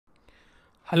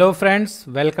Hello friends,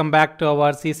 welcome back to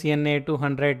our CCNA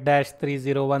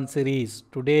 200-301 series.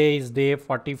 Today is day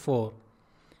 44.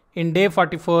 In day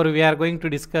 44 we are going to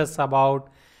discuss about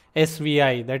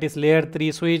SVI, that is layer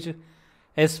 3 switch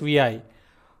SVI.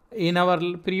 In our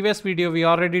previous video we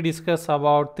already discussed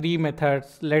about three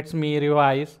methods. Let me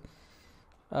revise.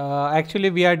 Actually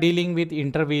we are dealing with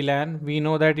inter-vlan. We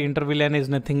know that inter-vlan is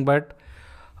nothing but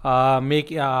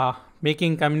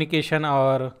making communication,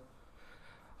 or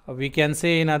we can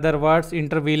say in other words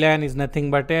inter-vlan is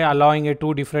nothing but allowing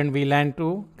two different VLAN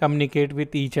to communicate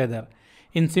with each other.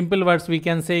 In simple words we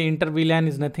can say inter-vlan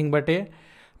is nothing but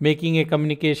making a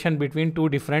communication between two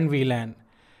different VLAN.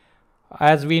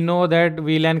 As we know that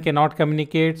VLAN cannot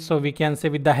communicate, so we can say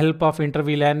with the help of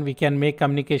inter-vlan we can make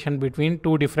communication between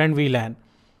two different VLAN.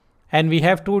 And we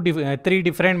have three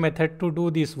different methods to do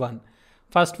this one.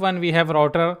 First one we have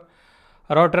router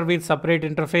with separate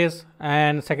interface,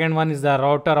 and second one is the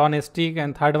router on a stick,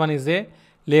 and third one is a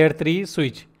layer 3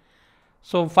 switch.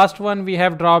 So first one we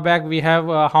have drawback. We have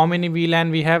how many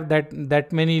VLAN we have,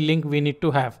 that many link we need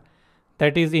to have.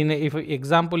 That is, in if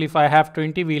example if I have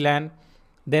 20 VLAN,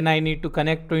 then I need to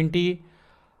connect 20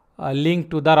 link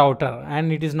to the router,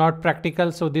 and it is not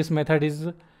practical, so this method is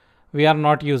we are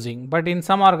not using. But in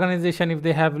some organization if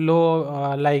they have low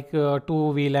 2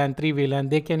 VLAN, 3 VLAN,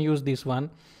 they can use this one.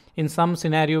 In some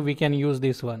scenario we can use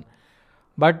this one,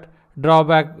 but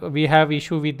drawback, we have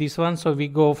issue with this one, so we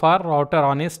go for router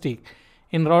on a stick.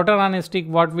 In router on a stick,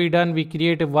 what we done, we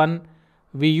create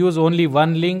we use only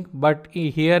one link, but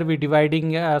here we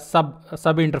dividing a sub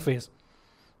interface.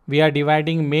 We are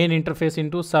dividing main interface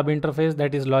into sub interface,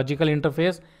 that is logical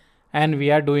interface, and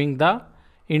we are doing the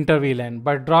inter-vlan.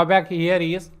 But drawback here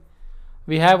is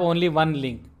we have only one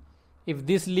link. If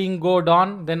this link go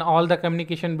down, then all the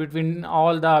communication between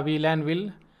all the VLAN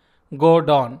will go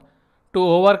down. To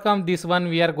overcome this one,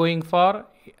 we are going for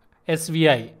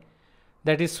SVI,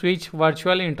 that is switch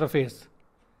virtual interface.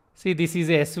 See, this is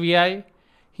a SVI.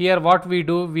 Here what we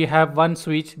do, we have one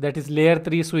switch, that is layer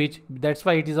 3 switch. That's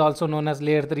why it is also known as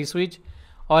layer 3 switch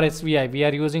or SVI. We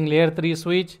are using layer 3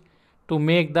 switch to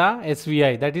make the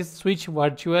SVI, that is switch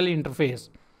virtual interface.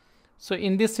 So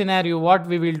in this scenario what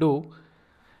we will do,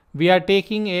 we are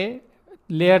taking a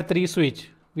layer 3 switch.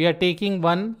 We are taking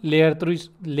one layer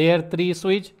 3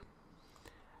 switch,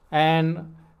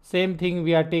 and same thing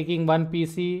we are taking one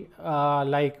PC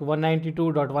like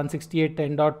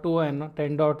 192.168.10.2 and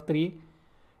 10.3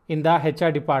 in the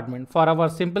HR department. For our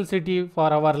simplicity,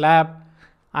 for our lab,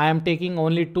 I am taking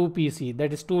only two PC,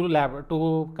 that is two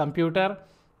computer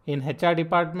in HR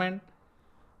department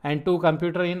and two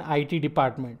computer in IT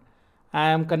department.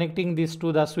 I am connecting this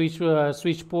to the switch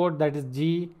port, that is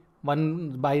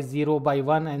G1 by 0 by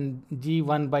 1 and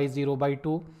G1 by 0 by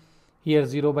 2, here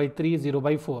 0 by 3, 0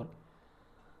 by 4.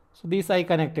 So this I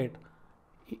connected.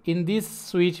 In this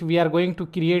switch we are going to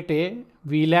create a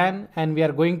VLAN, and we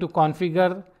are going to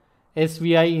configure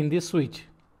SVI in this switch.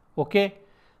 Okay,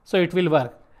 so it will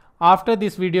work. After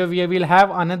this video we will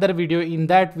have another video. In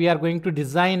that we are going to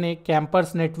design a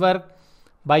campus network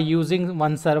by using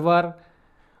one server,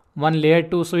 one layer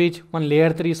 2 switch, one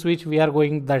layer 3 switch. We are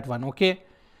going that one. Okay,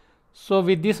 so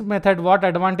with this method what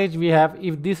advantage we have,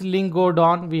 if this link go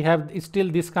down, we have still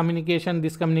this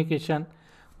communication.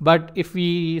 But if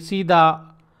we see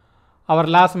our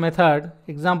last method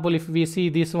example, if we see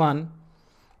this one,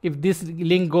 if this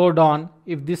link go down,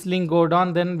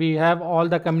 then we have all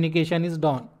the communication is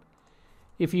down.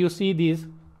 If you see this,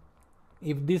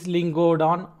 if this link go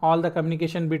down, all the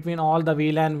communication between all the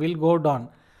VLAN will go down.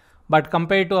 But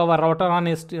compared to our router on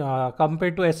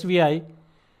compared to SVI,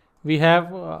 we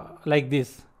have like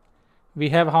this. We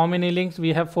have how many links?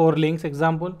 We have 4 links.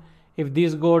 Example, if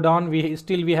these go down, we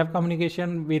have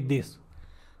communication with this.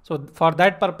 So for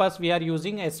that purpose we are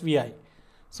using SVI.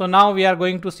 So now we are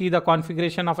going to see the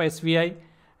configuration of SVI,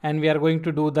 and we are going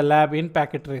to do the lab in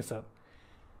packet tracer.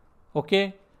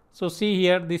 Okay, so see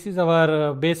here, this is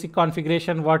our basic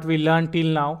configuration what we learned till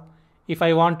now. If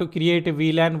I want to create a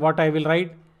VLAN, what I will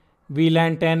write?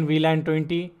 VLAN 10, VLAN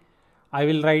 20 I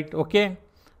will write. Okay,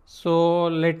 so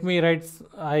let me write,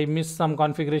 I missed some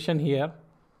configuration here.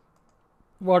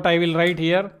 What I will write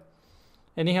here,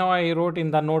 anyhow I wrote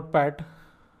in the notepad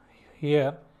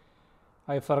here.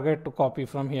 I forget to copy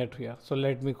from here to here, so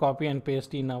let me copy and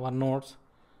paste in our notes,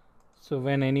 so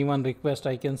when anyone requests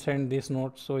I can send this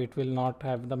note, so it will not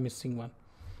have the missing one.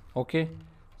 Okay,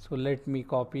 so let me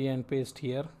copy and paste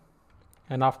here,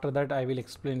 and after that I will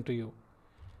explain to you.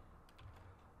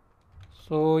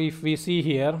 So if we see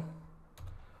here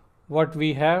what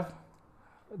we have,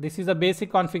 this is a basic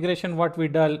configuration what we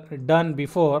done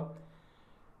before,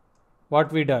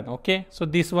 what we done. Okay, so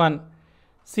this one,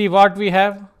 See what we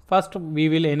have. First we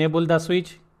will enable the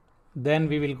switch, then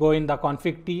we will go in the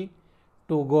config T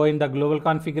to go in the global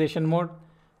configuration mode,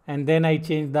 and then I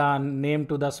change the name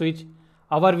to the switch.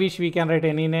 Our wish, we can write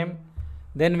any name.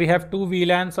 Then we have two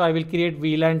VLAN, so I will create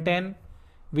VLAN 10,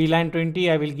 VLAN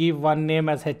 20. I will give one name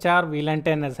as HR, VLAN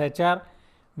 10 as HR,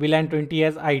 VLAN 20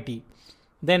 as IT.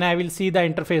 Then I will see the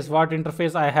interface, what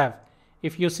interface I have.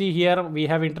 If you see here, we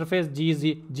have interface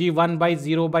G1 by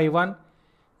 0 by 1,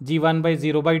 G1 by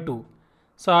 0 by 2.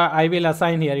 So I will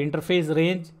assign here interface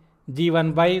range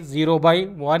G1 by 0 by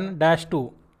 1 dash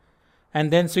 2,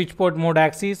 and then switch port mode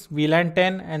axis VLAN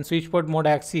 10 and switch port mode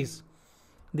axis.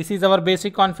 This is our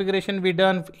basic configuration we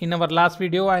done in our last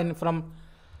video, and from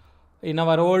in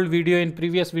our old video, in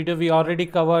previous video, we already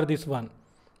covered this one.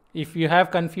 If you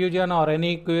have confusion or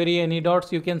any query, any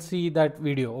doubts, you can see that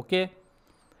video. Okay.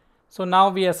 So now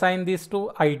we assign this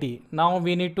to IT. Now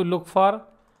we need to look for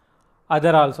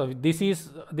other also.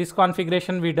 This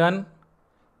configuration we done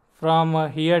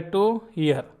from here to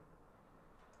here.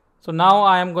 So now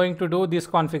I am going to do this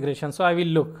configuration. So I will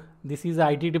look. This is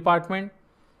IT department.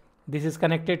 This is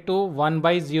connected to 1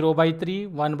 by 0 by 3,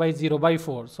 1 by 0 by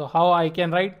 4. So how I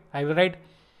can write? I will write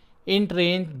int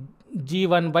range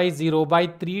G1 by 0 by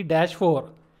 3 dash 4.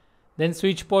 Then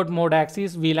switch port mode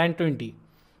axis VLAN 20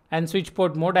 and switch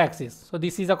port mode axis. So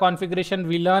this is a configuration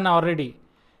we learn already.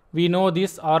 We know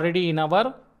this already in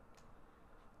our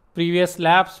previous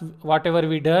labs, whatever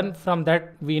we done, from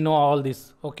that we know all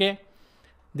this. Okay.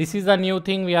 This is a new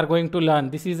thing we are going to learn.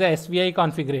 This is a SVI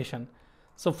configuration.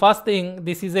 So first thing,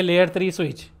 this is a layer 3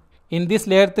 switch. In this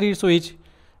layer 3 switch,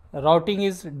 routing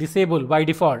is disabled by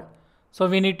default. So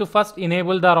we need to first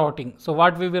enable the routing. So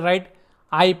what we will write?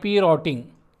 IP routing.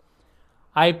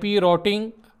 IP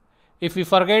routing. If we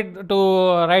forget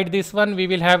to write this one, we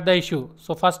will have the issue.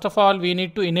 So first of all, we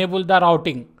need to enable the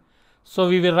routing. So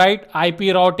we will write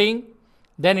IP routing,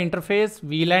 then interface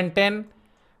VLAN 10,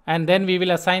 and then we will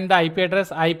assign the IP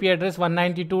address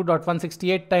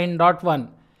 192.168.10.1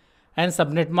 and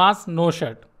subnet mask no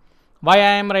shut. Why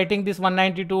I am writing this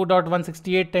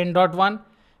 192.168.10.1?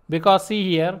 Because see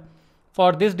here,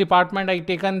 for this department I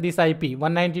taken this IP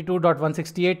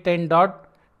 192.168.10.2,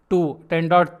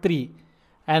 10.3,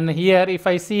 and here if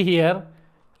I see here,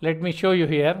 let me show you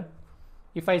here.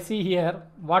 If I see here,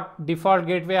 what default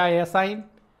gateway I assign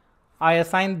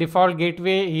default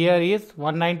gateway here is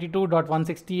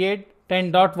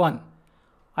 192.168.10.1.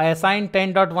 I assign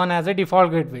 10.1 as a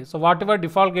default gateway. So whatever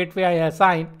default gateway I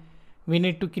assign, we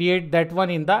need to create that one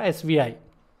in the SVI.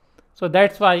 So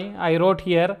that's why I wrote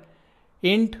here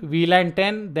int VLAN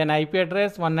 10, then IP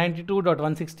address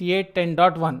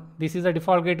 192.168.10.1. This is a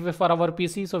default gateway for our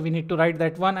PC. So we need to write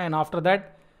that one, and after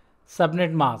that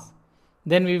subnet mask.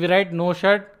 Then we will write no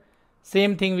shut.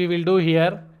 Same thing we will do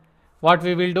here. What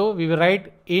we will do? We will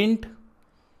write int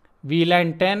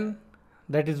VLAN 10,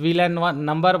 that is VLAN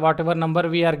number, whatever number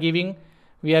we are giving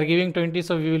 20,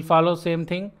 so we will follow same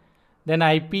thing. Then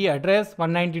IP address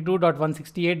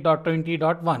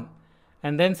 192.168.20.1,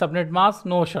 and then subnet mask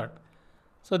no shut.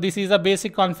 So this is a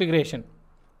basic configuration.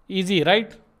 Easy,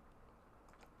 right?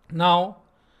 Now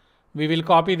we will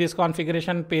copy this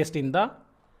configuration, paste in the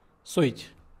switch.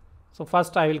 So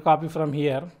first I will copy from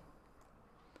here.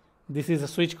 This is a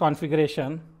switch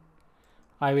configuration.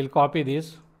 I will copy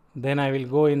this. Then I will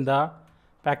go in the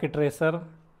packet tracer.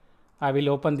 I will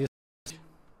open this.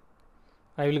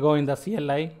 I will go in the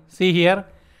CLI. See here,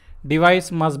 device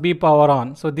must be power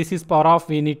on. So this is power off.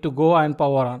 We need to go and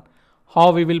power on.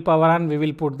 How we will power on? We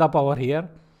will put the power here.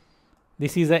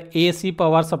 This is a AC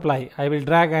power supply. I will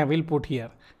drag and I will put here.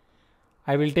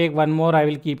 I will take one more. I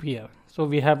will keep here. So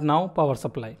we have now power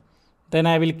supply. Then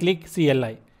I will click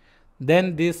CLI.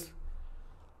 Then this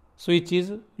switch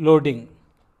is loading.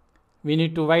 We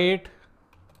need to wait.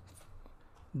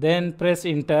 Then press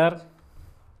enter.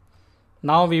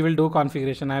 Now we will do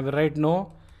configuration. I will write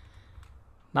no.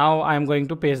 Now I am going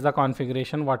to paste the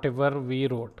configuration whatever we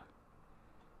wrote.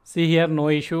 See here, no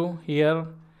issue. Here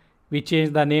we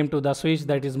change the name to the switch,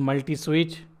 that is multi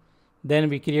switch. Then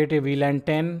we create a VLAN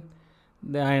 10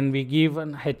 and we give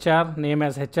an HR name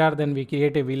as HR. Then we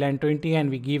create a VLAN 20 and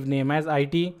we give name as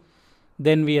IT.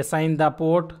 Then we assign the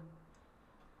port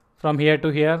from here to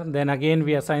here. Then again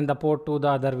we assign the port to the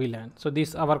other VLAN. So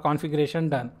this our configuration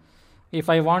done. If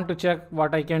I want to check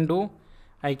what I can do,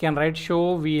 I can write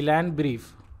show VLAN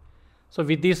brief. So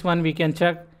with this one we can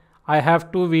check. I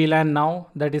have two VLAN now,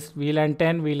 that is VLAN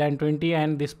 10, VLAN 20,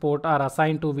 and this port are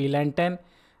assigned to VLAN 10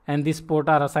 and this port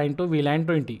are assigned to VLAN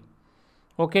 20.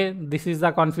 Okay, this is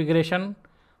the configuration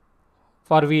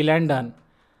for VLAN done.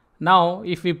 Now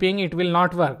if we ping, it will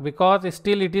not work because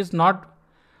still it is not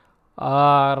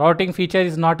routing feature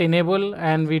is not enabled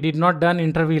and we did not done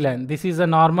inter-vlan. This is a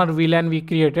normal VLAN we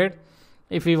created.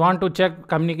 If we want to check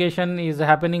communication is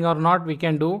happening or not, we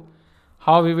can do.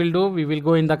 How we will do? We will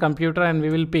go in the computer and we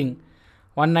will ping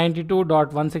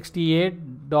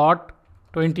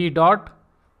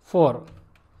 192.168.20.4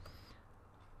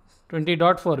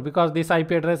 20.4 because this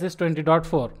IP address is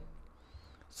 20.4.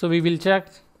 So we will check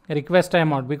request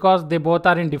timeout because they both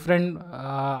are in different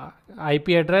IP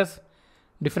address,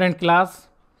 different class,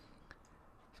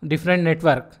 different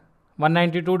network.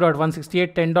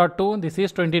 192.168.10.2, this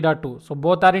is 20.2. So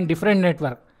both are in different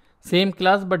network, same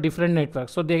class but different network.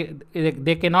 So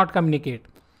they cannot communicate,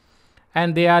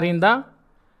 and they are in the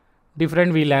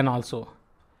different VLAN also.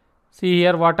 See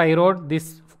here what I wrote.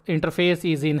 This interface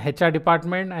is in HR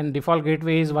department and default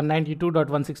gateway is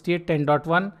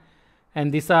 192.168.10.1,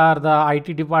 and these are the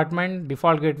IT department,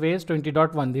 default gateway is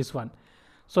 20.1, this one.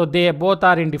 So they both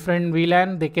are in different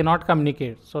VLAN, they cannot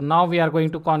communicate. So now we are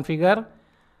going to configure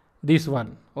this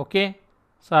one. Okay,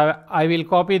 so I will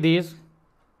copy this.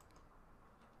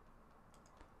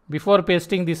 Before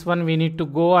pasting this one, we need to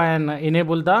go and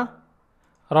enable the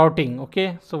routing.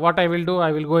 Okay, so what I will do,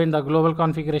 I will go in the global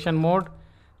configuration mode,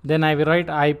 then I will write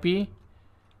IP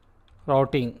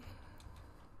routing.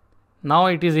 Now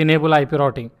it is enable IP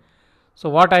routing. So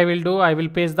what I will do, I will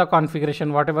paste the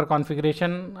configuration, whatever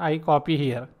configuration I copy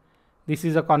here. This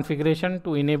is a configuration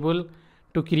to enable,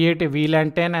 to create a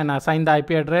VLAN 10 and assign the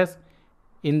IP address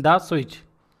in the switch.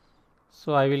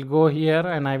 So I will go here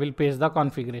and I will paste the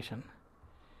configuration.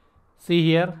 See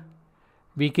here,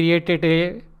 we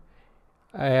created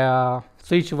a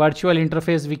switch virtual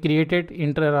interface. We created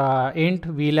int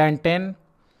VLAN 10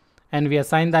 and we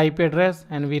assigned the IP address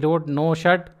and we wrote no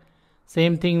shut.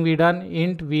 Same thing we done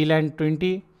int VLAN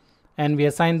 20 and we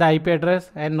assigned the IP address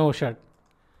and no shut.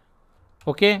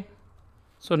 Okay,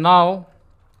 so now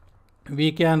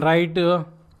we can write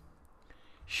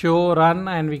show run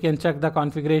and we can check the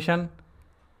configuration.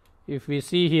 If we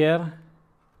see here,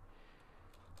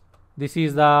 this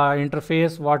is the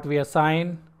interface what we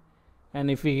assign,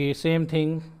 and if we same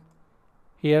thing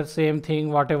here, same thing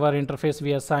whatever interface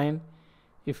we assign.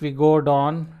 If we go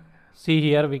down, see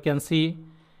here, we can see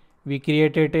we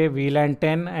created a VLAN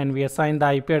 10 and we assigned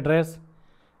the IP address,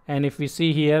 and if we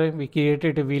see here, we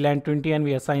created a VLAN 20 and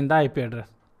we assigned the IP address.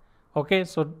 Okay,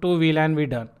 so 2 VLAN we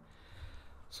done.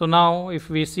 So now if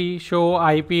we see show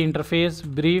IP interface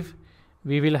brief,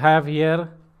 we will have here,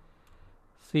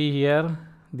 see here,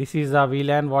 this is a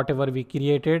VLAN whatever we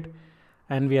created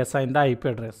and we assign the IP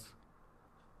address.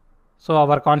 So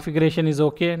our configuration is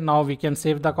okay. Now we can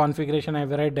save the configuration. I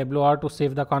will write WR to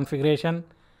save the configuration.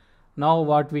 Now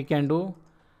what we can do,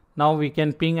 now we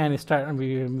can ping and start,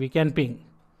 we can ping.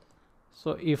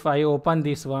 So if I open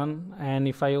this one and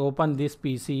if I open this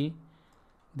PC,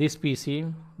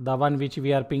 the one which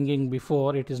we are pinging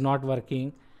before, it is not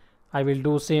working. I will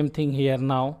do same thing here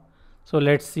now. So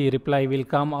let's see reply will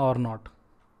come or not.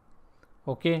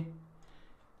 Okay,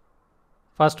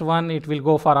 first one it will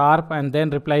go for ARP and then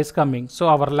reply is coming. So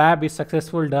our lab is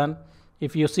successful done.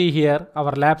 If you see here,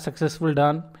 our lab successful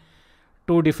done.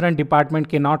 2 different departments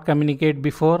cannot communicate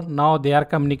before, now they are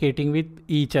communicating with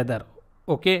each other.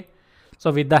 Okay, so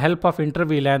with the help of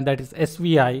inter-vlan, that is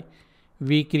SVI,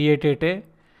 we created a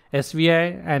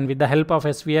SVI, and with the help of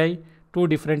SVI 2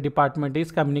 different departments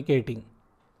is communicating.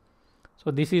 So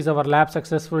this is our lab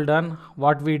successful done.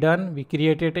 What we done, we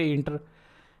created a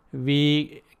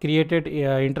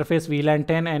interface VLAN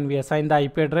 10 and we assigned the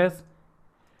IP address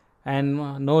and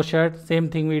no shut. Same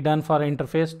thing we done for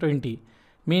interface 20.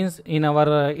 Means in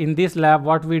our in this lab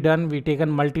what we done, we taken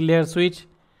multi-layer switch.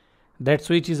 That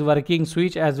switch is working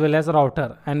switch as well as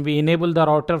router, and we enable the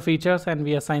router features and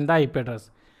we assign the IP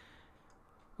address.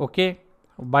 Okay,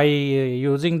 by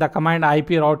using the command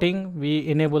IP routing, we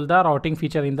enable the routing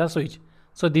feature in the switch.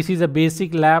 So this is a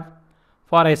basic lab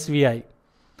for SVI.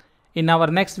 In our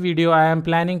next video, I am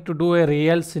planning to do a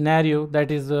real scenario,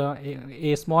 that is a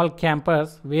small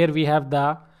campus where we have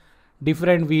the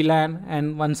different VLAN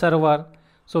and one server.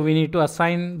 So we need to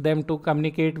assign them to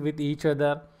communicate with each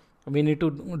other. We need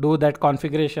to do that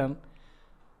configuration.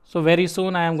 So very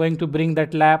soon I am going to bring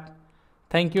that lab.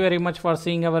 Thank you very much for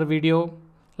seeing our video.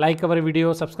 Like our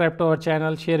video, subscribe to our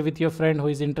channel, share with your friend who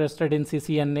is interested in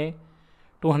CCNA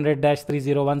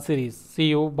 200-301 series. See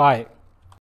you. Bye.